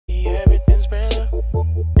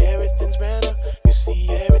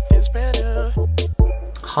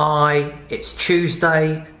Hi, it's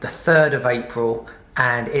Tuesday, the 3rd of April,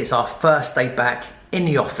 and it's our first day back in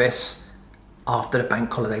the office after the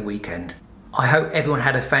bank holiday weekend. I hope everyone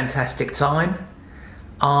had a fantastic time.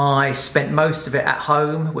 I spent most of it at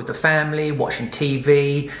home with the family, watching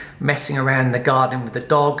TV, messing around in the garden with the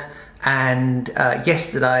dog, and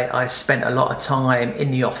yesterday I spent a lot of time in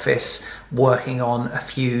the office working on a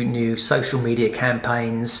few new social media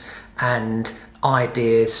campaigns and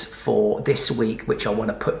ideas for this week, which I want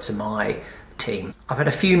to put to my team. I've had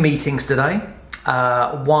a few meetings today.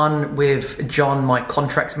 One with John, my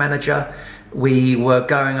contracts manager. We were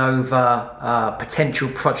going over potential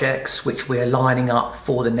projects which we're lining up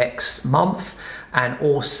for the next month, and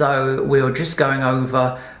also we were just going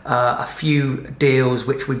over a few deals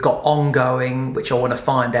which we've got ongoing, which I want to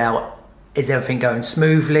find out, is everything going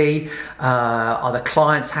smoothly? Are the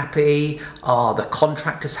clients happy? Are the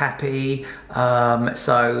contractors happy?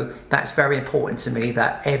 So that's very important to me,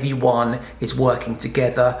 that everyone is working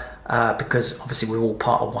together because obviously we're all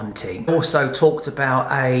part of one team. Also talked about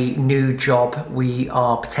a new job we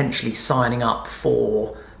are potentially signing up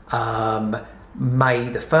for May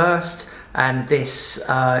the 1st, and this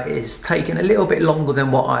is taking a little bit longer than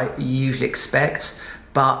what I usually expect.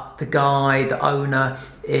 But the guy, the owner,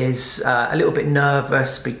 is a little bit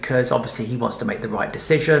nervous because obviously he wants to make the right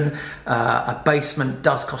decision. A basement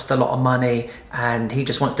does cost a lot of money, and he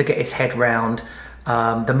just wants to get his head round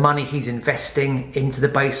the money he's investing into the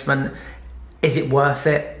basement. Is it worth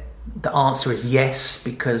it? The answer is yes,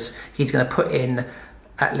 because he's going to put in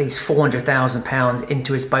at least £400,000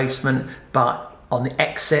 into his basement, but on the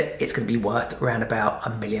exit it's going to be worth around about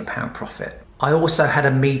 £1 million profit. I also had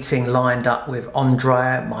a meeting lined up with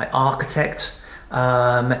Andrea, my architect.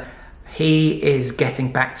 He is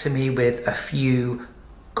getting back to me with a few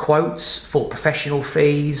quotes for professional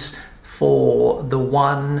fees for the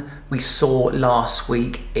one we saw last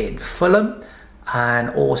week in Fulham,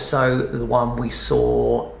 and also the one we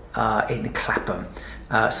saw in Clapham.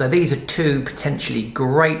 So these are two potentially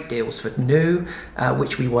great deals for new,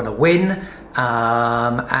 which we want to win,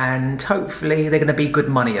 and hopefully they're going to be good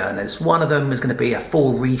money earners. One of them is going to be a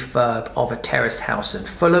full refurb of a terraced house in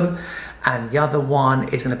Fulham, and the other one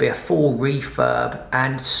is going to be a full refurb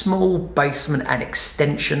and small basement and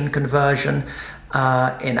extension conversion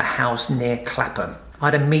in a house near Clapham.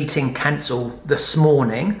 I had a meeting cancelled this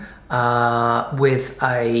morning with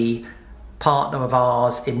a partner of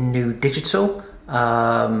ours in New Digital.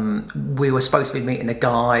 We were supposed to be meeting a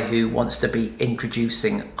guy who wants to be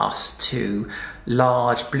introducing us to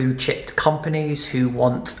large blue chip companies who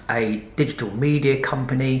want a digital media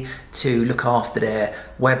company to look after their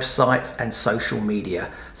websites and social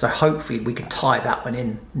media. So hopefully we can tie that one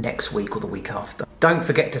in next week or the week after. Don't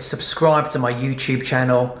forget to subscribe to my YouTube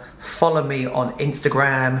channel, follow me on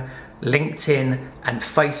Instagram, LinkedIn and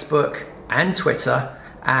Facebook and Twitter.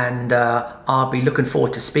 And I'll be looking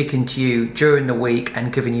forward to speaking to you during the week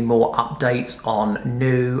and giving you more updates on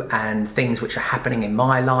new and things which are happening in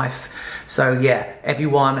my life. So yeah,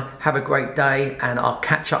 everyone have a great day, and I'll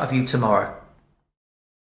catch up with you tomorrow.